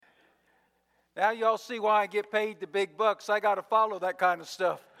Now y'all see why I get paid the big bucks. I got to follow that kind of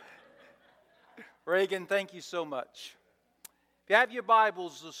stuff. Reagan, thank you so much. If you have your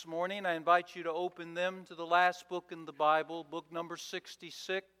Bibles this morning, I invite you to open them to the last book in the Bible, book number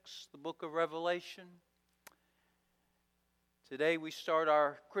 66, the book of Revelation. Today we start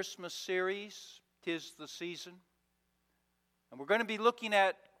our Christmas series, 'Tis the Season. And we're going to be looking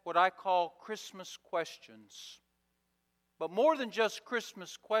at what I call Christmas questions. But more than just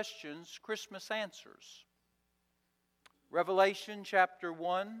Christmas questions, Christmas answers. Revelation chapter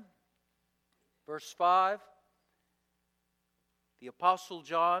 1, verse 5. The Apostle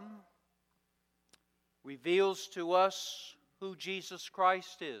John reveals to us who Jesus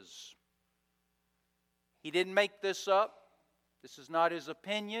Christ is. He didn't make this up. This is not his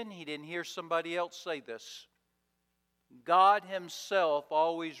opinion. He didn't hear somebody else say this. God Himself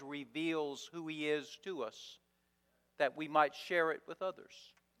always reveals who He is to us, that we might share it with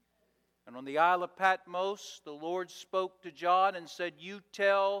others. And on the Isle of Patmos, the Lord spoke to John and said, "You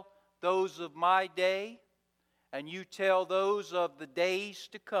tell those of my day, and you tell those of the days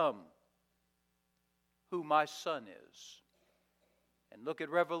to come, who my Son is." And look at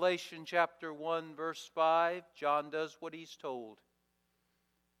Revelation chapter 1, verse 5. John does what he's told.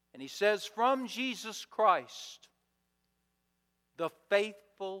 And he says, "From Jesus Christ, the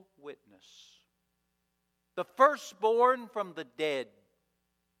faithful witness, the firstborn from the dead,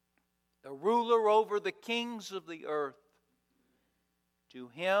 the ruler over the kings of the earth, to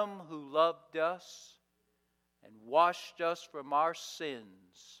Him who loved us and washed us from our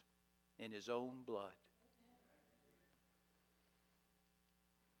sins in His own blood."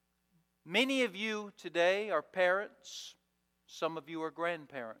 Many of you today are parents. Some of you are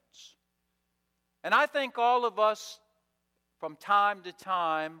grandparents. And I think all of us, from time to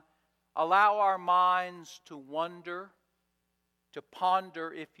time, allow our minds to wonder, to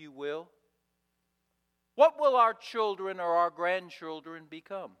ponder, if you will. What will our children or our grandchildren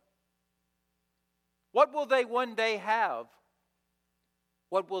become? What will they one day have?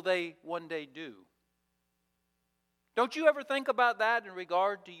 What will they one day do? Don't you ever think about that in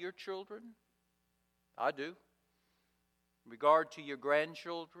regard to your children? I do. In regard to your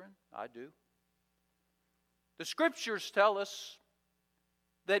grandchildren? I do. The Scriptures tell us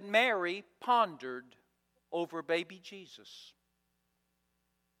that Mary pondered over baby Jesus.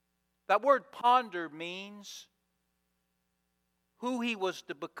 That word ponder means who He was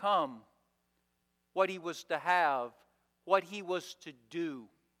to become, what He was to have, what He was to do.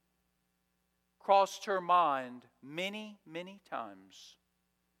 Crossed her mind many, many times.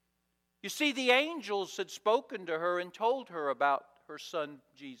 You see, the angels had spoken to her and told her about her son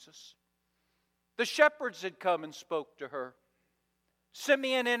Jesus. The shepherds had come and spoke to her.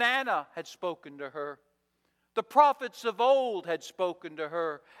 Simeon and Anna had spoken to her. The prophets of old had spoken to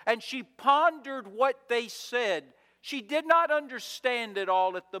her. And she pondered what they said. She did not understand it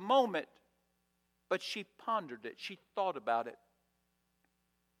all at the moment, but she pondered it. She thought about it.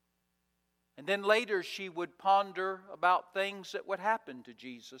 And then later she would ponder about things that would happen to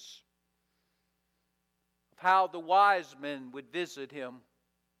Jesus. Of how the wise men would visit Him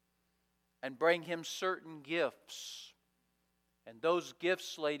and bring Him certain gifts. And those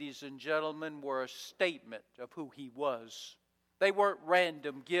gifts, ladies and gentlemen, were a statement of who He was. They weren't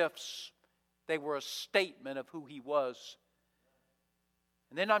random gifts. They were a statement of who He was.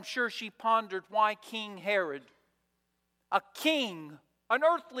 And then I'm sure she pondered why King Herod, a king, an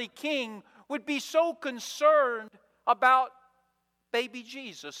earthly king, would be so concerned about baby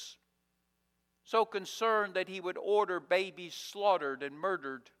Jesus. So concerned that he would order babies slaughtered and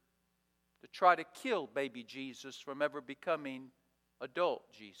murdered to try to kill baby Jesus from ever becoming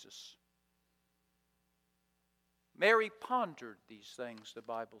adult Jesus. Mary pondered these things, the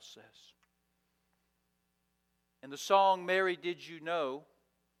Bible says. In the song, "Mary, Did You Know?",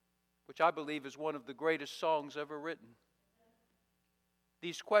 which I believe is one of the greatest songs ever written,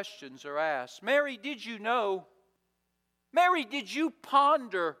 these questions are asked. Mary, did you know? Mary, did you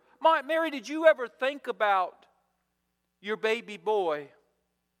ponder? Mary, did you ever think about your baby boy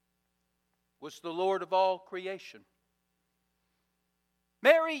was the Lord of all creation?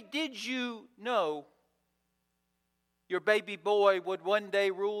 Mary, did you know your baby boy would one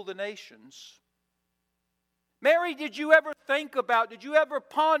day rule the nations? Mary, did you ever think about, did you ever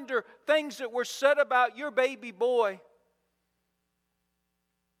ponder things that were said about your baby boy?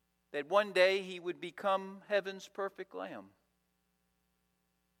 That one day he would become heaven's perfect lamb.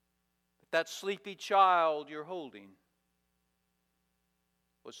 That sleepy child you're holding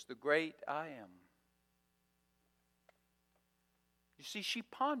was the great I am. You see, she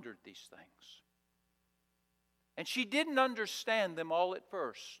pondered these things. And she didn't understand them all at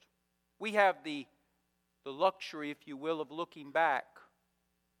first. We have the luxury, if you will, of looking back.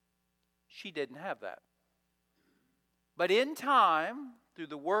 She didn't have that. But in time, through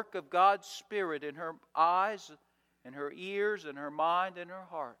the work of God's Spirit in her eyes and her ears and her mind and her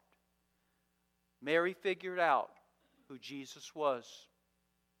heart, Mary figured out who Jesus was.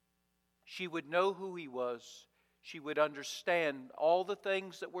 She would know who He was. She would understand all the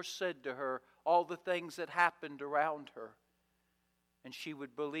things that were said to her, all the things that happened around her. And she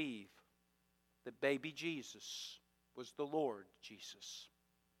would believe that baby Jesus was the Lord Jesus.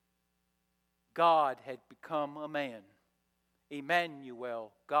 God had become a man.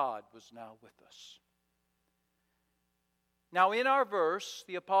 Emmanuel, God, was now with us. Now in our verse,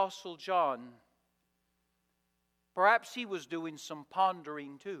 the Apostle John, perhaps he was doing some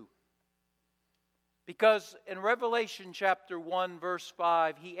pondering too. Because in Revelation chapter 1, verse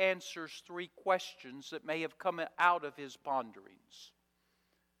 5, he answers 3 questions that may have come out of his ponderings.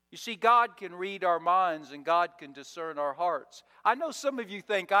 You see, God can read our minds and God can discern our hearts. I know some of you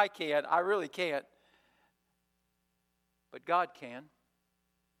think I can't. I really can't. But God can.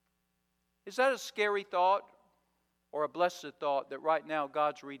 Is that a scary thought or a blessed thought that right now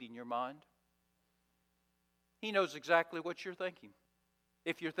God's reading your mind? He knows exactly what you're thinking,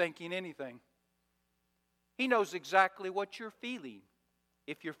 if you're thinking anything. He knows exactly what you're feeling,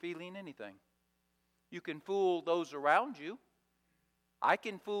 if you're feeling anything. You can fool those around you. I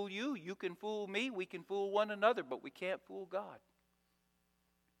can fool you. You can fool me. We can fool one another, but we can't fool God.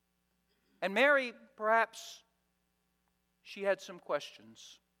 And Mary, perhaps, she had some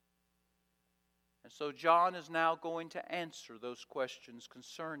questions. And so John is now going to answer those questions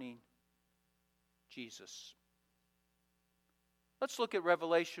concerning Jesus. Let's look at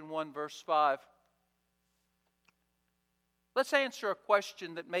Revelation 1, verse 5. Let's answer a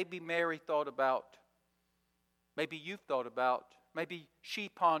question that maybe Mary thought about. Maybe you've thought about. Maybe she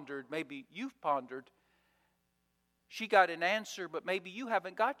pondered. Maybe you've pondered. She got an answer, but maybe you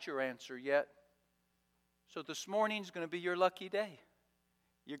haven't got your answer yet. So this morning's going to be your lucky day.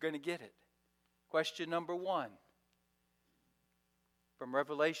 You're going to get it. Question number 1 from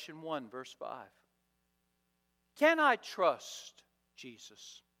Revelation 1, verse 5. Can I trust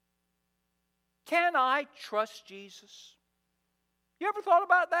Jesus? Can I trust Jesus? You ever thought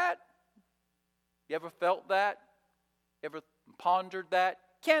about that? You ever felt that? You ever pondered that?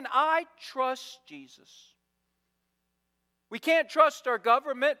 Can I trust Jesus? We can't trust our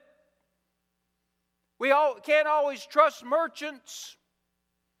government. We can't always trust merchants.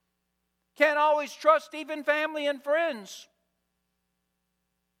 Can't always trust even family and friends.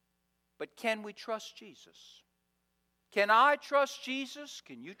 But can we trust Jesus? Can I trust Jesus?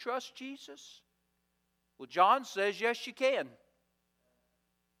 Can you trust Jesus? Well, John says, yes, you can.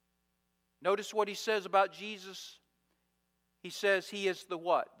 Notice what he says about Jesus. He says he is the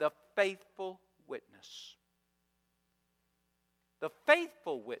what? The faithful witness. The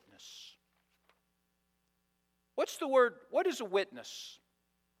faithful witness. What's the word? What is a witness?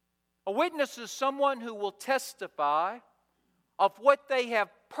 A witness is someone who will testify of what they have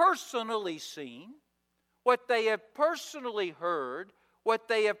personally seen, what they have personally heard, what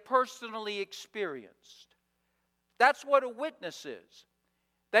they have personally experienced. That's what a witness is.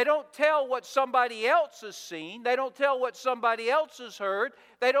 They don't tell what somebody else has seen. They don't tell what somebody else has heard.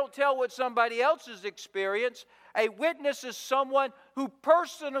 They don't tell what somebody else has experienced. A witness is someone who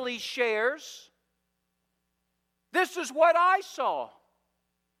personally shares. This is what I saw.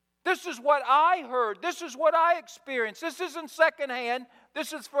 This is what I heard. This is what I experienced. This isn't secondhand.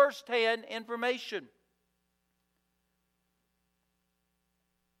 This is firsthand information.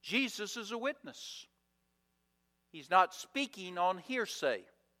 Jesus is a witness. He's not speaking on hearsay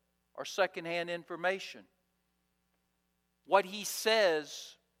or secondhand information. What he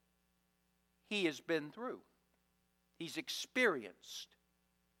says, he has been through. He's experienced.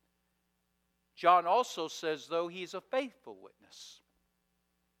 John also says, though, he's a faithful witness.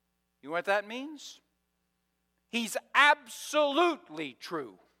 You know what that means? He's absolutely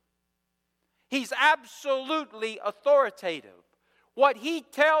true. He's absolutely authoritative. What he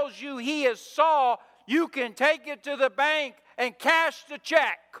tells you he has saw, you can take it to the bank and cash the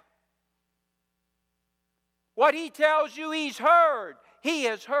check. What he tells you he's heard, he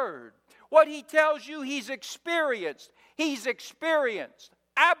has heard. What he tells you he's experienced.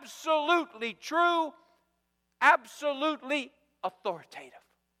 Absolutely true, absolutely authoritative.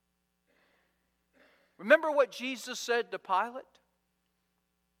 Remember what Jesus said to Pilate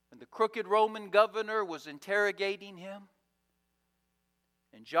when the crooked Roman governor was interrogating him?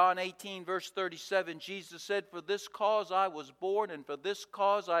 In John 18, verse 37, Jesus said, "For this cause I was born, and for this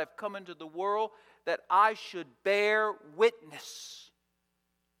cause I have come into the world, that I should bear witness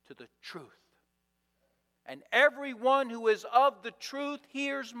to the truth. And everyone who is of the truth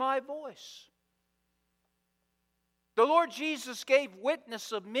hears my voice. The Lord Jesus gave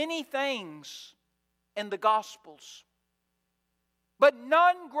witness of many things in the Gospels, but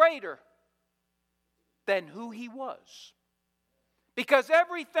none greater than who He was. Because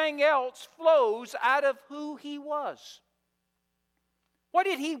everything else flows out of who He was. What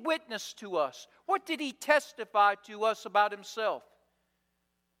did He witness to us? What did He testify to us about Himself?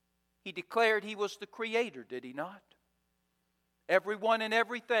 He declared He was the Creator, did He not? Everyone and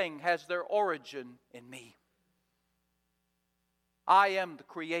everything has their origin in me. I am the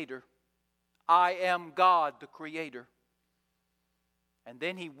Creator. I am God, the Creator. And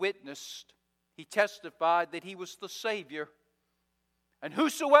then He witnessed, He testified that He was the Savior. And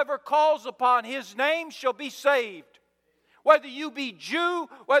whosoever calls upon His name shall be saved. Whether you be Jew,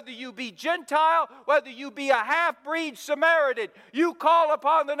 whether you be Gentile, whether you be a half-breed Samaritan, you call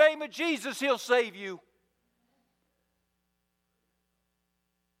upon the name of Jesus, He'll save you.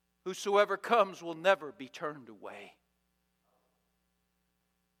 Whosoever comes will never be turned away.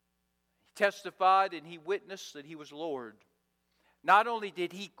 He testified and He witnessed that He was Lord. Not only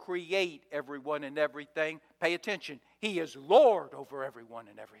did He create everyone and everything, pay attention, He is Lord over everyone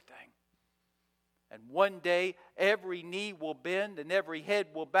and everything. And one day, every knee will bend and every head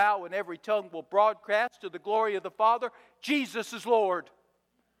will bow and every tongue will broadcast to the glory of the Father, Jesus is Lord.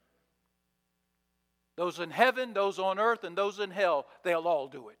 Those in heaven, those on earth, and those in hell, they'll all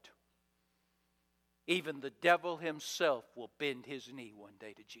do it. Even the devil himself will bend his knee one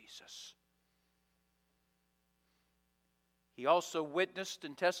day to Jesus. He also witnessed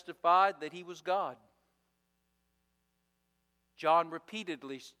and testified that He was God. John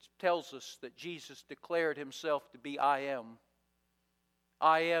repeatedly tells us that Jesus declared Himself to be I am.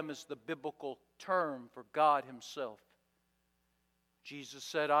 I am is the biblical term for God Himself. Jesus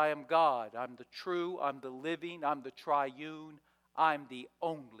said, I am God. I'm the true, I'm the living, I'm the triune, I'm the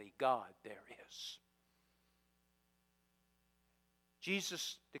only God there is.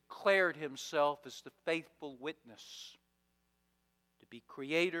 Jesus declared Himself as the faithful witness to be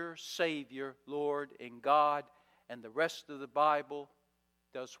Creator, Savior, Lord, and God. And the rest of the Bible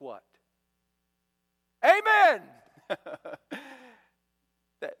does what? Amen!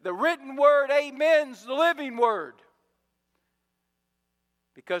 The written word, amen's the living word.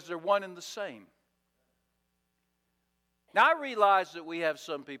 Because they're one and the same. Now I realize that we have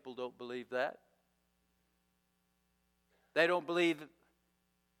some people who don't believe that. They don't believe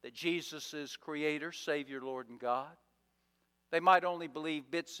that Jesus is Creator, Savior, Lord, and God. They might only believe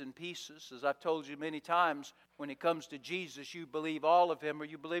bits and pieces. As I've told you many times, when it comes to Jesus, you believe all of Him or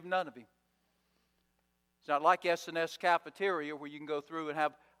you believe none of Him. It's not like S&S Cafeteria where you can go through and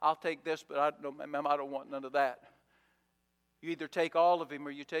have, I'll take this, but I don't want none of that. You either take all of Him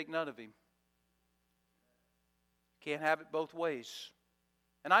or you take none of Him. Can't have it both ways.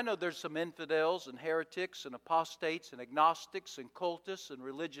 And I know there's some infidels and heretics and apostates and agnostics and cultists and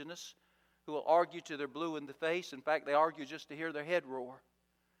religionists who will argue till they're blue in the face. In fact, they argue just to hear their head roar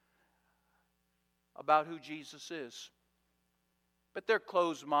about who Jesus is. But they're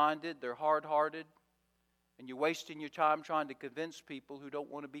closed-minded, they're hard-hearted, and you're wasting your time trying to convince people who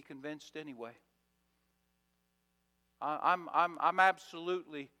don't want to be convinced anyway. I'm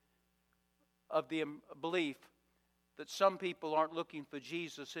absolutely of the belief that some people aren't looking for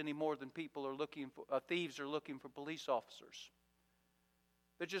Jesus any more than people are looking for thieves are looking for police officers.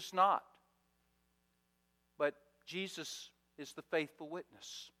 They're just not. But Jesus is the faithful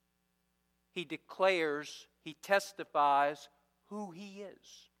witness. He declares, He testifies who He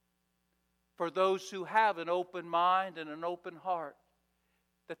is. For those who have an open mind and an open heart,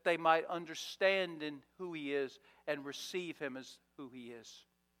 that they might understand in who He is and receive Him as who He is.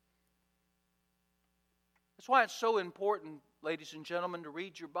 That's why it's so important, ladies and gentlemen, to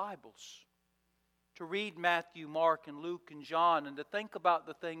read your Bibles. To read Matthew, Mark, and Luke, and John, and to think about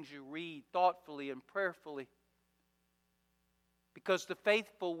the things you read thoughtfully and prayerfully. Because the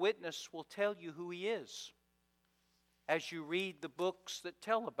faithful witness will tell you who He is as you read the books that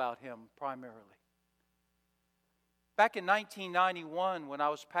tell about Him primarily. Back in 1991, when I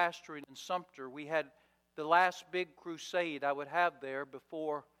was pastoring in Sumter, we had the last big crusade I would have there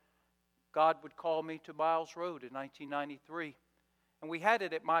before God would call me to Miles Road in 1993. And we had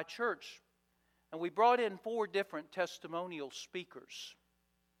it at my church. And we brought in 4 different testimonial speakers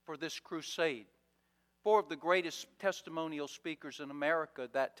for this crusade. 4 of the greatest testimonial speakers in America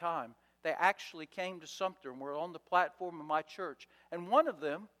at that time. They actually came to Sumter and were on the platform of my church. And one of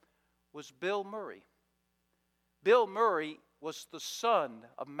them was Bill Murray. Bill Murray was the son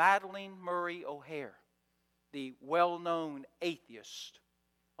of Madalyn Murray O'Hair, the well-known atheist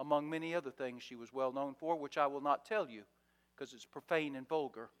among many other things she was well known for, which I will not tell you because it's profane and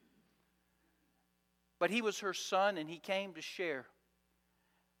vulgar. But he was her son, and he came to share.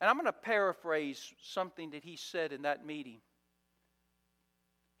 And I'm going to paraphrase something that he said in that meeting.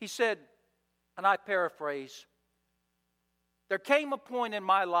 He said, and I paraphrase, "There came a point in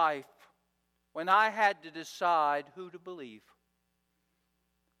my life when I had to decide who to believe.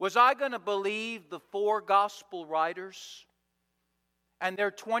 Was I going to believe the 4 gospel writers and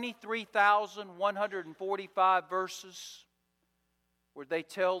their 23,145 verses where they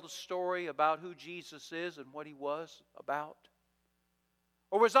tell the story about who Jesus is and what He was about?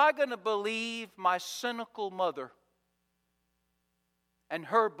 Or was I going to believe my cynical mother and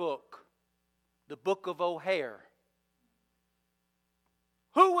her book, the Book of O'Hare?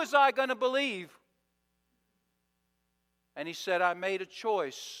 Who was I going to believe?" And he said, "I made a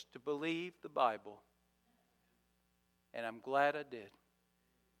choice to believe the Bible. And I'm glad I did."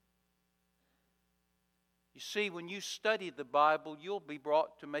 You see, when you study the Bible, you'll be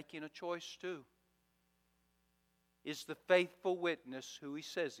brought to making a choice too. Is the faithful witness who He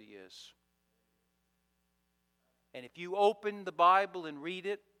says He is? And if you open the Bible and read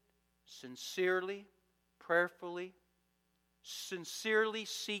it sincerely, prayerfully, sincerely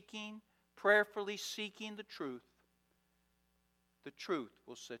seeking, prayerfully seeking the truth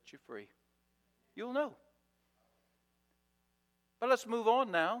will set you free. You'll know. But let's move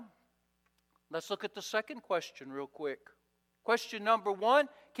on now. Let's look at the second question real quick. Question number 1,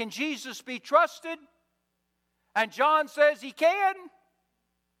 can Jesus be trusted? And John says He can.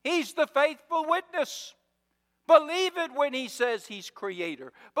 He's the faithful witness. Believe it when He says He's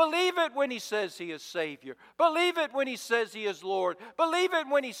Creator. Believe it when He says He is Savior. Believe it when He says He is Lord. Believe it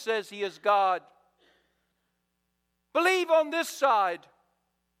when He says He is God. Believe on this side.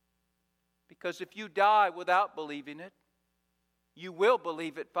 Because if you die without believing it, you will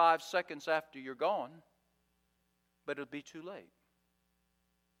believe it 5 seconds after you're gone, but it'll be too late.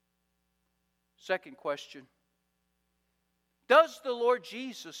 Second question. Does the Lord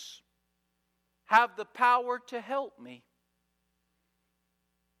Jesus have the power to help me?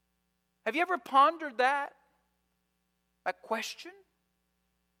 Have you ever pondered that question?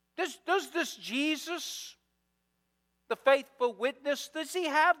 Does this Jesus, the faithful witness, does He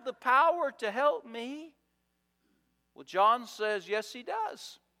have the power to help me? Well, John says, yes, He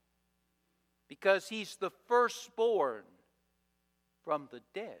does. Because He's the firstborn from the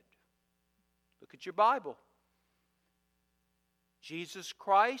dead. Look at your Bible. Jesus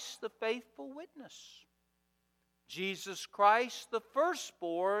Christ, the faithful witness. Jesus Christ, the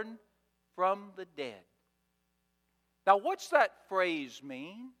firstborn from the dead. Now, what's that phrase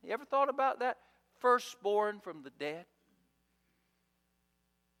mean? You ever thought about that? Firstborn from the dead.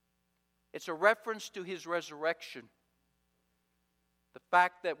 It's a reference to His resurrection. The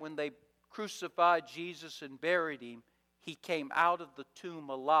fact that when they crucified Jesus and buried Him, He came out of the tomb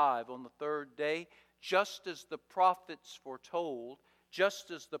alive on the 3rd day, just as the prophets foretold,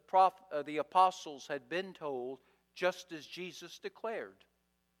 just as the apostles had been told, just as Jesus declared.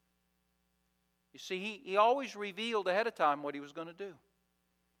 You see, He always revealed ahead of time what He was going to do.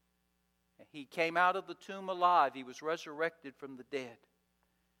 He came out of the tomb alive. He was resurrected from the dead.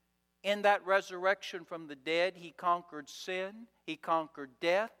 In that resurrection from the dead, He conquered sin, He conquered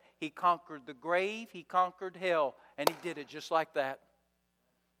death, He conquered the grave, He conquered hell, and He did it just like that.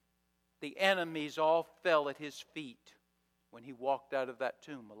 The enemies all fell at His feet when He walked out of that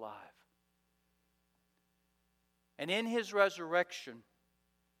tomb alive. And in His resurrection,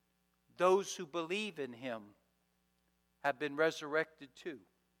 those who believe in Him have been resurrected too.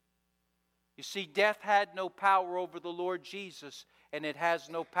 You see, death had no power over the Lord Jesus, and it has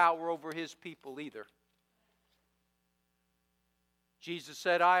no power over His people either. Jesus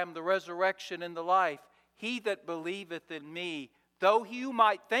said, "I am the resurrection and the life. He that believeth in me, though you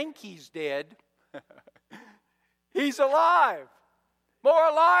might think he's dead, he's alive. More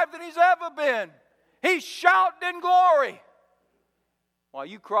alive than he's ever been. He's shouting in glory while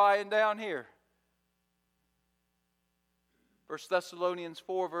you crying down here." 1 Thessalonians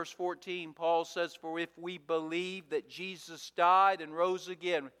 4 verse 14, Paul says, "For if we believe that Jesus died and rose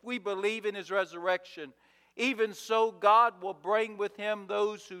again," if we believe in His resurrection, "even so God will bring with Him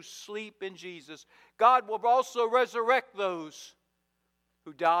those who sleep in Jesus." God will also resurrect those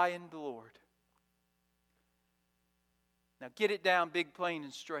who die in the Lord. Now get it down big, plain,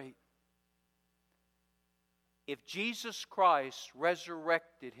 and straight. If Jesus Christ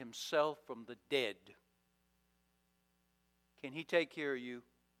resurrected Himself from the dead, can He take care of you?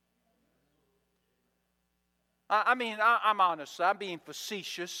 I'm honest. I'm being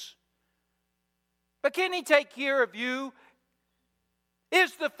facetious. But can He take care of you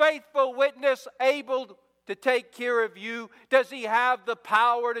Is the faithful witness able to take care of you? Does he have the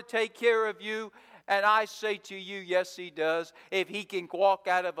power to take care of you? And I say to you, yes, he does. If he can walk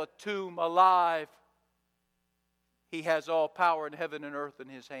out of a tomb alive, he has all power in heaven and earth in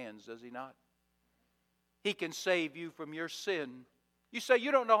his hands, does he not? He can save you from your sin. You say,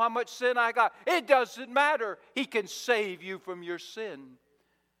 you don't know how much sin I got. It doesn't matter. He can save you from your sin.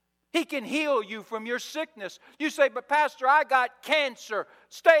 He can heal you from your sickness. You say, but Pastor, I got cancer,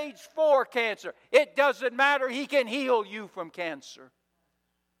 stage 4 cancer. It doesn't matter. He can heal you from cancer.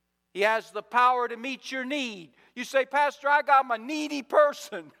 He has the power to meet your need. You say, Pastor, I'm a needy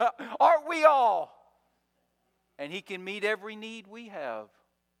person. Aren't we all? And He can meet every need we have.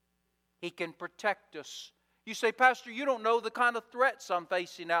 He can protect us. You say, Pastor, you don't know the kind of threats I'm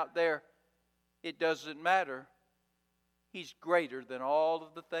facing out there. It doesn't matter. He's greater than all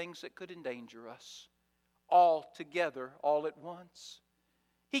of the things that could endanger us. All together, all at once.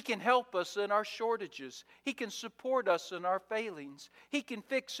 He can help us in our shortages. He can support us in our failings. He can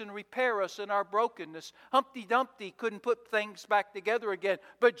fix and repair us in our brokenness. Humpty Dumpty couldn't put things back together again,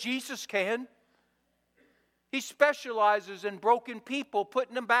 but Jesus can. He specializes in broken people,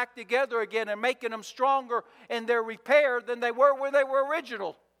 putting them back together again and making them stronger in their repair than they were when they were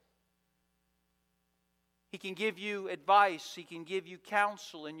original. He can give you advice. He can give you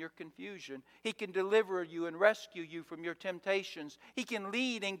counsel in your confusion. He can deliver you and rescue you from your temptations. He can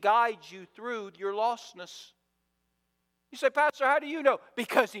lead and guide you through your lostness. You say, Pastor, how do you know?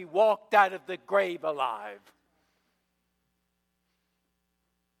 Because He walked out of the grave alive.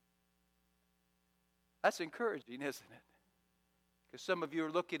 That's encouraging, isn't it? Because some of you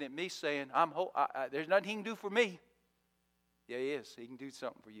are looking at me saying, there's nothing He can do for me. Yeah, He is. He can do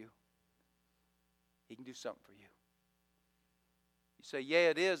something for you. He can do something for you. You say, yeah,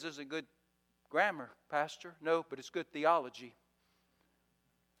 it is. Isn't good grammar, Pastor. No, but it's good theology.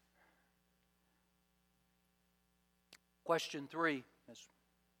 Question 3.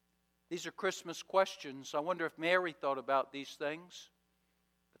 These are Christmas questions. I wonder if Mary thought about these things.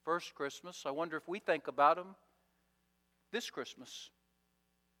 The first Christmas. I wonder if we think about them this Christmas.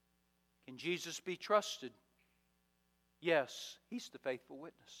 Can Jesus be trusted? Yes, He's the faithful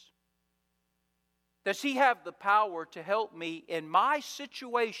witness. Does He have the power to help me in my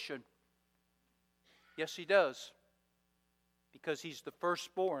situation? Yes, He does. Because He's the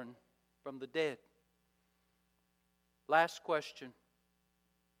firstborn from the dead. Last question.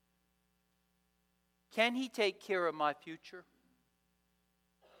 Can He take care of my future?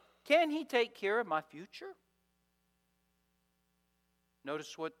 Can He take care of my future?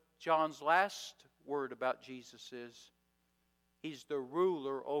 Notice what John's last word about Jesus is. He's the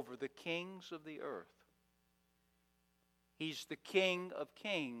ruler over the kings of the earth. He's the King of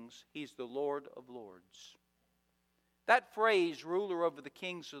kings. He's the Lord of lords. That phrase, ruler over the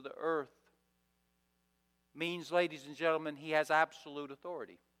kings of the earth, means, ladies and gentlemen, He has absolute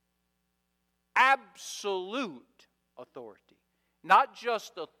authority. Absolute authority. Not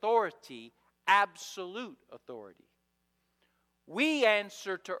just authority, absolute authority. We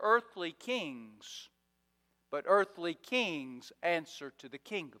answer to earthly kings, but earthly kings answer to the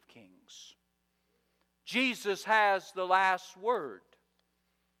King of kings. Jesus has the last word.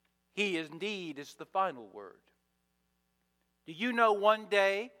 He indeed is the final word. Do you know one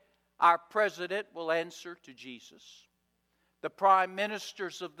day our president will answer to Jesus? The prime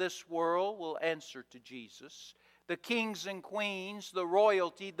ministers of this world will answer to Jesus. The kings and queens, the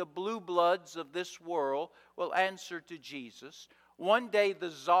royalty, the blue bloods of this world will answer to Jesus. One day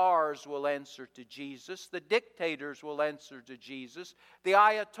the czars will answer to Jesus. The dictators will answer to Jesus. The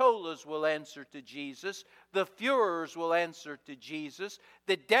ayatollahs will answer to Jesus. The Führers will answer to Jesus.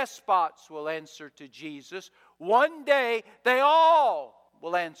 The despots will answer to Jesus. One day they all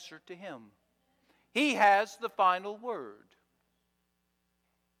will answer to Him. He has the final word.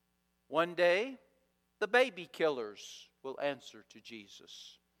 One day the baby killers will answer to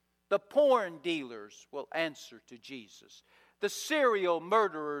Jesus. The porn dealers will answer to Jesus. The serial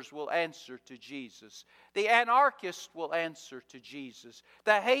murderers will answer to Jesus. The anarchists will answer to Jesus.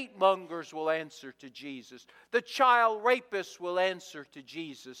 The hate mongers will answer to Jesus. The child rapists will answer to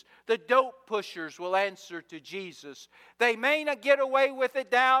Jesus. The dope pushers will answer to Jesus. They may not get away with it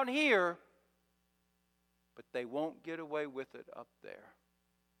down here, but they won't get away with it up there.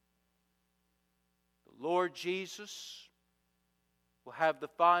 The Lord Jesus will have the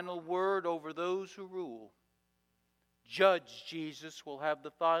final word over those who rule. Judge Jesus will have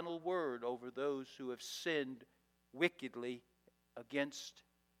the final word over those who have sinned wickedly against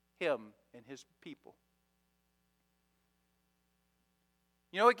Him and His people.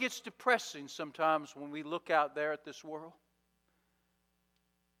 You know, it gets depressing sometimes when we look out there at this world.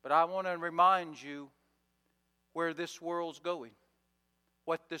 But I want to remind you where this world's going,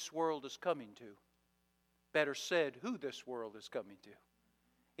 what this world is coming to. Better said, who this world is coming to.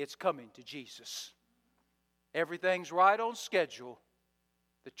 It's coming to Jesus. Everything's right on schedule.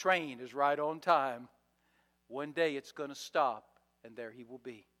 The train is right on time. One day it's going to stop, and there He will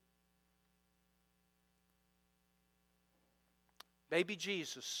be. Baby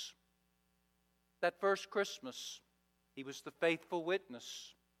Jesus, that first Christmas, He was the faithful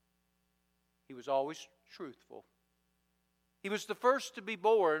witness. He was always truthful. He was the first to be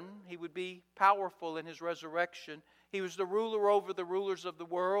born. He would be powerful in His resurrection. He was the ruler over the rulers of the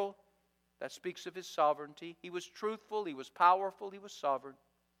world. That speaks of His sovereignty. He was truthful. He was powerful. He was sovereign.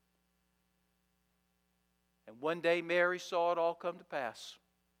 And one day Mary saw it all come to pass.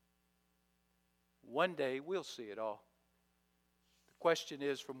 One day we'll see it all. The question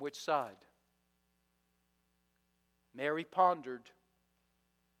is, from which side? Mary pondered,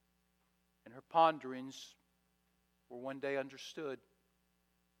 and her ponderings were one day understood.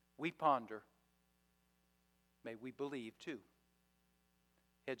 We ponder. May we believe too.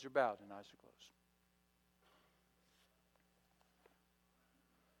 Heads are bowed and eyes are closed.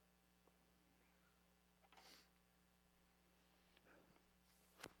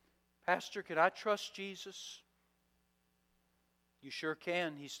 Pastor, can I trust Jesus? You sure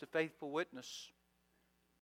can. He's the faithful witness.